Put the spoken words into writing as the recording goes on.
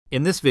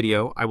In this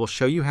video, I will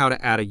show you how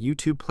to add a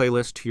YouTube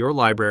playlist to your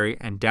library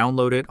and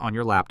download it on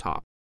your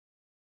laptop.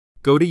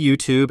 Go to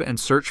YouTube and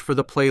search for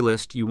the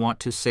playlist you want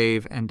to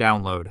save and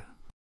download.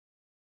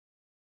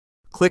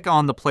 Click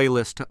on the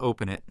playlist to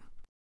open it.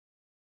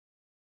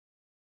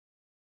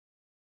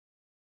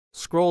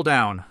 Scroll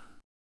down.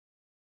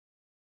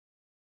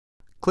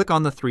 Click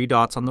on the three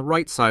dots on the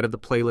right side of the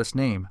playlist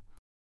name.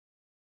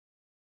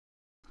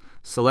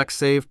 Select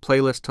Save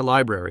Playlist to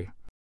Library.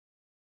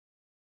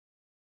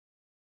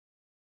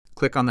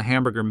 Click on the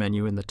hamburger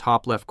menu in the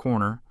top left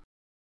corner.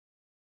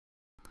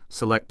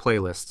 Select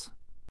Playlists.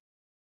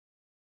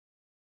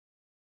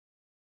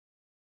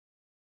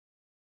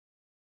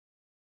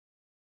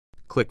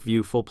 Click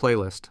View Full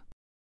Playlist.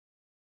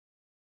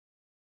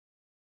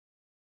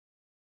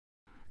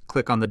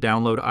 Click on the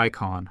download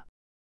icon.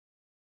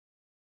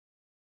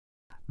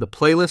 The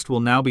playlist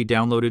will now be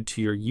downloaded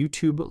to your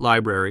YouTube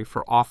library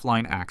for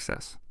offline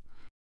access.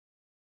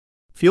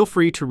 Feel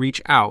free to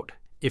reach out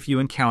if you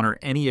encounter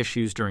any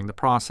issues during the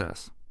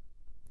process.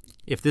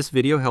 If this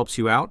video helps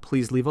you out,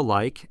 please leave a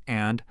like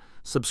and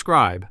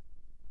subscribe.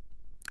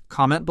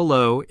 Comment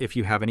below if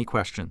you have any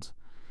questions.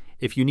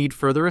 If you need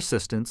further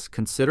assistance,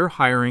 consider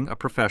hiring a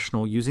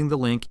professional using the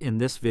link in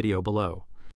this video below.